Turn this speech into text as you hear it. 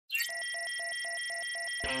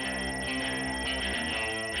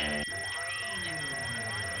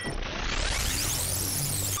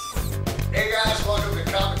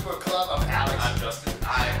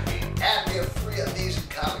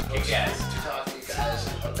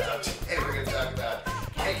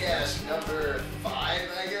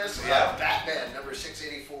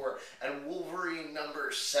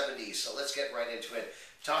number 70. So let's get right into it.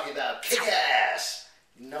 Talking about Kick-Ass,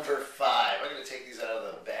 number 5. I'm going to take these out of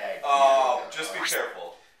the bag. Oh, just be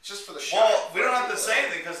careful. Just for the show. Well, we don't have to say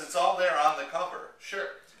anything because it's all there on the cover. Sure.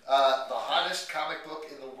 The hottest comic book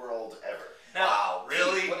in the world ever. Now, wow,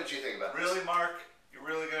 really? What did you think about this? Really, Mark? You're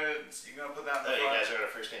really gonna put that in the front? You guys are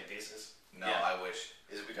at first name basis? No, yeah. I wish.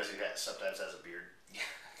 Is it because he sometimes has a beard?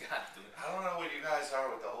 God, I don't know what you guys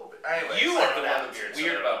are with the whole beard. Anyways, you are the one that's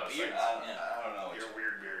weird about beards. I don't know. You're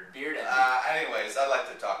weird beard. Beard and anyways, I'd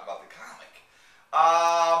like to talk about the comic.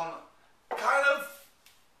 Kind of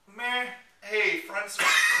meh. Hey, Friends are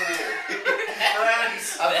cool.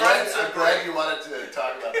 Friends. I'm glad you wanted to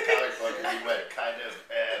talk about the comic book and you went kind of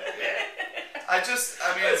I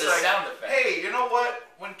mean, it's like, hey, you know what?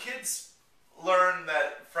 When kids learn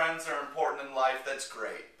that friends are important in life, that's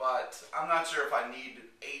great. But I'm not sure if I need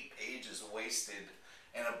 8 pages wasted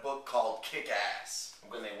in a book called Kick-Ass.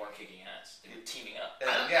 When they weren't kicking ass. They were teaming up.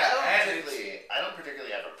 I don't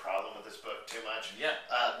particularly have a problem with this book too much. Yeah.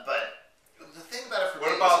 But the thing about it for me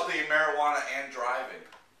What about the marijuana and driving?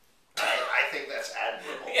 I think that's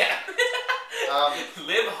admirable. Yeah.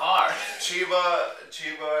 Live hard.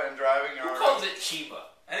 Chiba and driving are... Who calls it Chiba?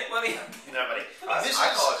 Anybody? Nobody.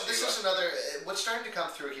 This is another... What's starting to come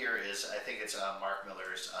through here is, I think it's Mark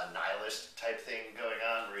Miller's nihilist type thing going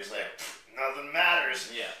on, where he's like, nothing matters.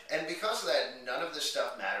 Yeah. And because of that, none of this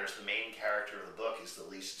stuff matters. The main character of the book is the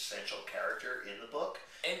least essential character in the book.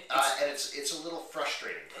 And it's a little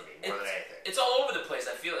frustrating for me, more than anything. It's all over the place.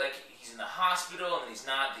 I feel like he's in the hospital, and he's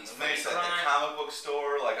not. He's at the comic book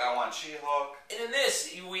store, like, I want She-Hulk. And in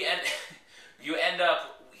this, you end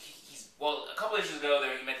up... Well, a couple issues ago,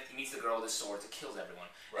 he meets the girl with his sword that kills everyone.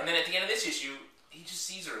 Right. And then at the end of this issue, he just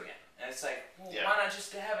sees her again. And it's like, well, why not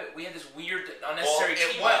just have it? We had this weird, unnecessary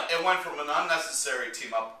team-up. It went from an unnecessary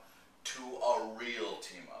team-up to a real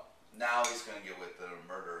team-up. Now he's going to get with the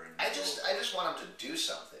murder. And I just want him to do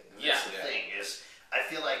something. That's the thing is, I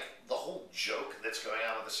feel like the whole joke that's going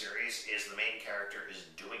on with the series is the main character is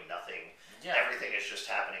doing nothing. Yeah. Everything is just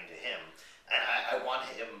happening to him. And I want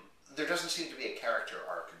him... There doesn't seem to be a character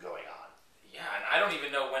arc going on. Yeah, and I don't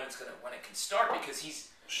even know when it can start, because he's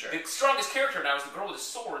the strongest character now is the girl with the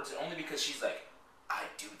swords, only because she's like, I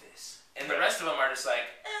do this, and the rest of them are just like,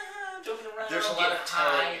 joking around. There's a lot of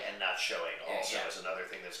telling and not showing. Also, is another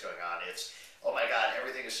thing that's going on. It's, oh my God,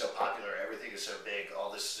 everything is so popular, everything is so big.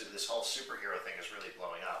 All this whole superhero thing is really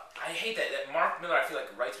blowing up. I hate that Mark Miller, I feel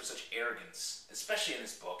like, writes with such arrogance, especially in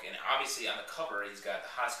this book. And obviously on the cover, he's got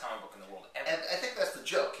the hottest comic book in the world ever. And I think that's the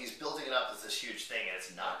joke. He's building it up as this huge thing, and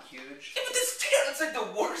it's not huge. Yeah, but it's like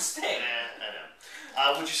the worst thing. I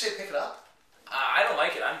know. Would you say pick it up? I don't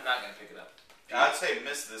like it. I'm not going to pick it up. I'd say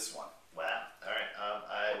miss this one. Wow. All right.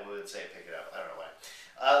 I would say pick it up. I don't know why.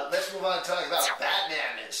 Let's move on and talk about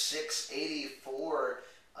Batman 684.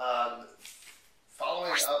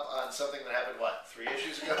 Following up on something that happened, 3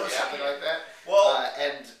 issues ago? Something like that? Well,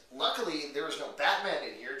 and luckily, there was no Batman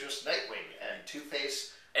in here, just Nightwing and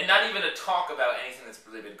Two-Face. And not even a talk about anything that's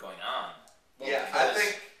really been going on. Well, yeah, I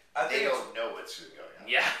think they don't know what's going on.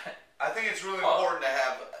 Yeah. I think it's really important to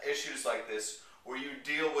have issues like this where you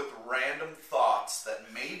deal with random thoughts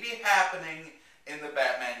that may be happening in the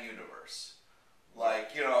Batman universe.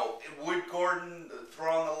 Like, would Gordon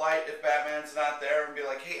throw on the light if Batman's not there and be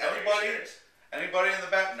like, hey, anybody in the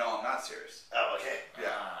Batman? No, I'm not serious. Oh, okay. Yeah,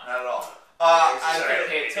 not at all. I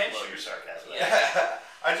pay attention. Your sarcasm. Yeah.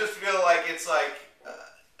 I just feel like it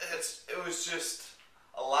was just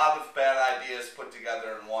a lot of bad ideas put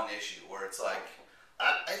together in one issue where it's like...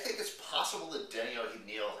 I think it's possible that Denny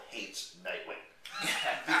O'Neil hates Nightwing.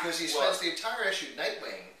 Because he spends the entire issue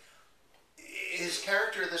Nightwing. His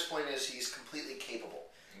character at this point is he's completely capable.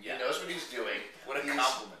 Yeah. He knows what he's doing. What a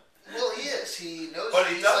compliment. Well, he is. He knows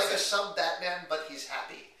he's like a sub-Batman, but he's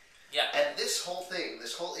happy. Yeah. And this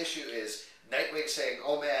whole issue is Nightwing saying,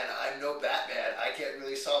 oh man, I'm no Batman, I can't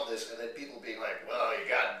really solve this, and then people being like, well, you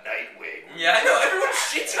got Nightwing. Yeah, I know, everyone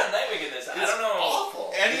shits on Nightwing in this. I don't know.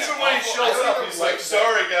 Awful. And even when he shows up, he's like,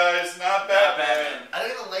 sorry guys, not Batman. I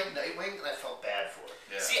don't even like Nightwing, and I felt bad for it.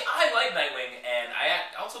 Yeah. See, I like Nightwing, and I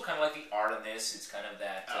also kind of like the art in this. It's kind of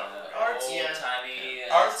that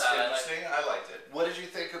old-timey Art's style. interesting. I liked it. What did you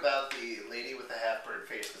think about the lady with the half-burned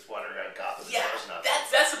face that's wandering around Gotham? Yeah,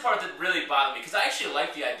 that's the part that really bothered me, because I actually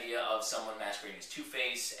like the idea of someone masquerading as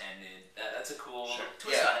Two-Face, and that's a cool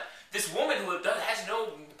twist on it. This woman who has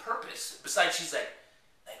no purpose, besides she's like,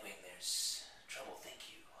 Nightwing, there's trouble,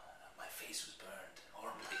 thank you. My face was burned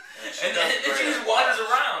horribly. And then she just wanders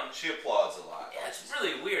around. She applauds a lot. Yeah, it's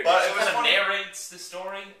really weird. But she kind of narrates the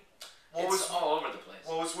story. It's all over the place.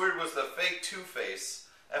 What was weird was the fake Two-Face.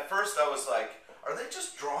 At first I was like, are they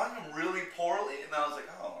just drawing him really poorly? And I was like,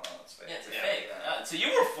 oh, no, it's fake. Yeah, it's a fake. So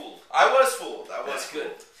you were fooled. I was fooled. That's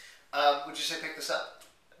good. Would you say pick this up?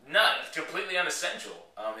 None. It's completely unessential.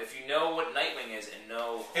 If you know what Nightwing is and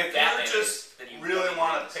know who if Batman you just is, then you really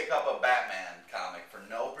want to pick up a Batman comic for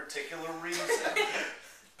no particular reason,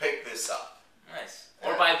 pick this up. Nice.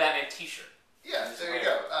 Or buy a Batman T-shirt. Yeah, there you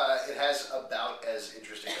go. It has about as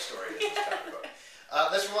interesting a story as this comic book.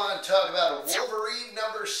 Let's move on and talk about Wolverine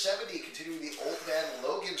number 70, continuing the Old Man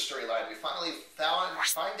Logan storyline. We finally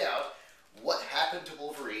find out what happened to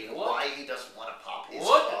Wolverine, why he doesn't want to pop his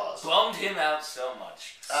claws. What bummed him out so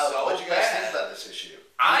much? What did you guys think about this issue?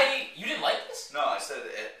 You didn't like this? No, I said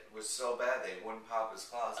it was so bad they wouldn't pop his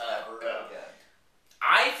claws ever again.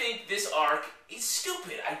 I think this arc is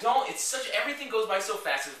stupid. Everything goes by so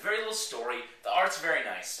fast. There's very little story. The art's very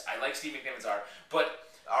nice. I like Steve McNiven's art, but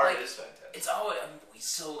art is fantastic. It's always he's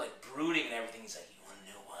so brooding and everything. He's like, you want to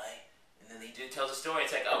know why? And then he tells a story.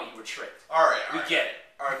 It's like, oh, you were tricked. All right, we get it.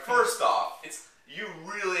 All right. First off, you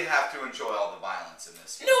really have to enjoy all the violence in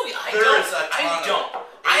this. No, I don't.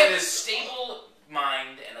 I have a stable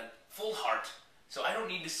mind and a full heart, so I don't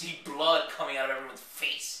need to see blood coming out of everyone's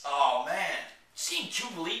face. Oh man. Seeing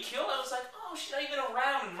Jubilee killed, I was like, oh, she's not even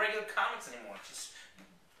around in regular comics anymore. She's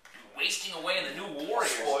wasting away in the New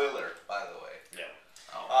Warriors. Spoiler, by the way. Yeah.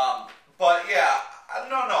 Oh. But yeah,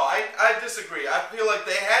 I disagree. I feel like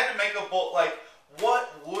they had to make a bolt. Like, what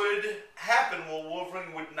would happen when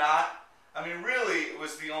Wolverine would not? I mean, really, it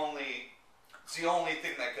was the only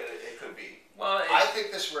thing that it could be. Well, I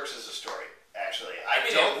think this works as a story. Actually,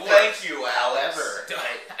 Thank you, Alex.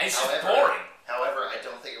 It's boring. However, I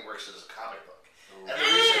don't think it works as a comic book. And the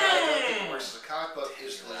reason I don't think it works as a comic book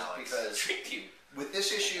is because with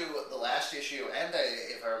this issue, the last issue, and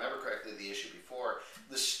if I remember correctly, the issue before,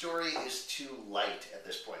 the story is too light at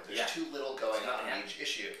this point. There's too little going on in each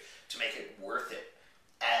issue to make it worth it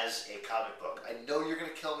as a comic book. I know you're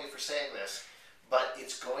going to kill me for saying this, but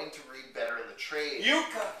it's going to read better in the trade. Whoa!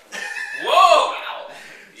 Wow.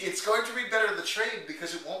 It's going to read better in the trade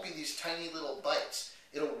because it won't be these tiny little bites.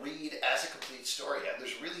 It'll read as a complete story, and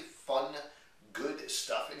there's really fun, good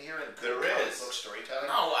stuff in here, and good comic book storytelling.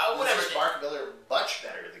 Whatever. This is Mark Miller much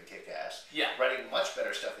better than Kick-Ass. Yeah. Writing much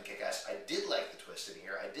better stuff than Kick-Ass. I did like the twist in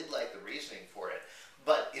here. I did like the reasoning for it.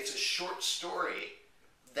 But it's a short story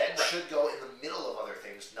that should go in the middle of other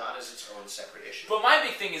things, not as its own separate issue. But my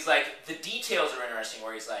big thing is, the details are interesting,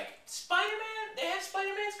 where he's like, Spider-Man, they have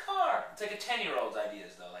Spider-Man's car. It's like a 10-year-old's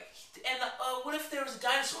ideas, though. What if there was a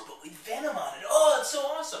dinosaur, but with venom on it? Oh, it's so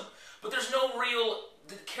awesome. But there's no real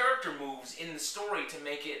character moves in the story to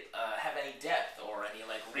make it have any depth or any,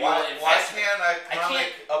 real investment. Why can't a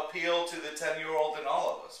comic appeal to the 10-year-old in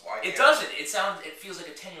all of us? Why can't it doesn't. It feels like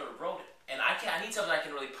a 10-year-old wrote it. And I need something I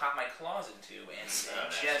can really pop my claws into and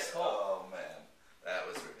just hold. Oh, man. That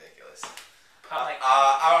was ridiculous. I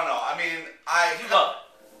don't know. I mean, you love it.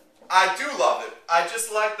 I do love it. I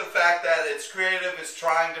just like the fact that it's creative, it's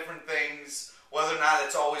trying different things, whether or not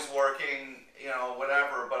it's always working,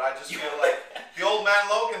 whatever. But I just feel like the Old Man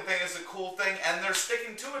Logan thing is a cool thing, and they're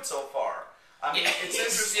sticking to it so far. I mean, it's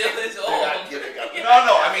interesting. They're not giving up.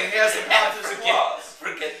 No. I mean, he hasn't popped his claws.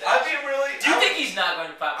 Forget that. I'd be really. Do you think he's not going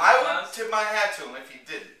to pop his claws? I would tip my hat to him if he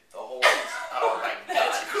didn't. The whole. Oh my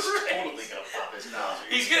God! He's totally going to pop his claws.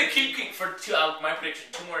 He's going to keep my prediction.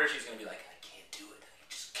 2 more issues, he's going to be like, I can't do it. I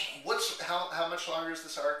just can't. How much longer is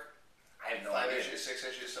this arc? I have no 5 idea. issues, 6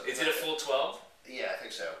 issues, something. Is it a full 12? Yeah, I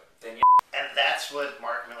think so. Then And that's what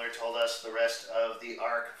Mark Miller told us the rest of the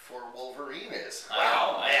arc for Wolverine is.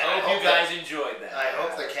 Wow, I hope you guys enjoyed that. I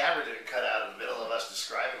hope the camera didn't cut out in the middle of us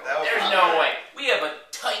describing it. There's no way. We have a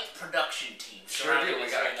tight production team. Sure do. We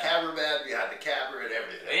got a cameraman behind the camera and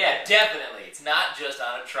everything. Yeah, definitely. It's not just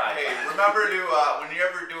on a tripod. Hey, remember to, when you're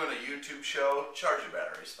ever doing a YouTube show, charge your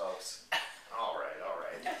batteries, folks. All right.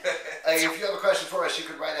 If you have a question for us, you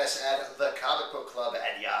can write us at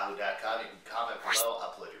thecomicbookclub@yahoo.com. You can comment below,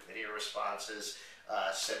 upload your video responses,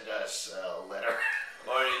 send us a letter.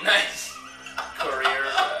 Or nice courier.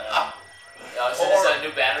 Send us a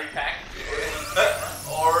new battery pack.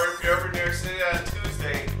 Or if you're ever near City on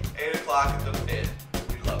Tuesday, 8 o'clock at the pit,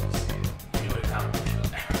 we'd love to see you. You do a comic book show.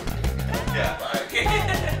 Yeah.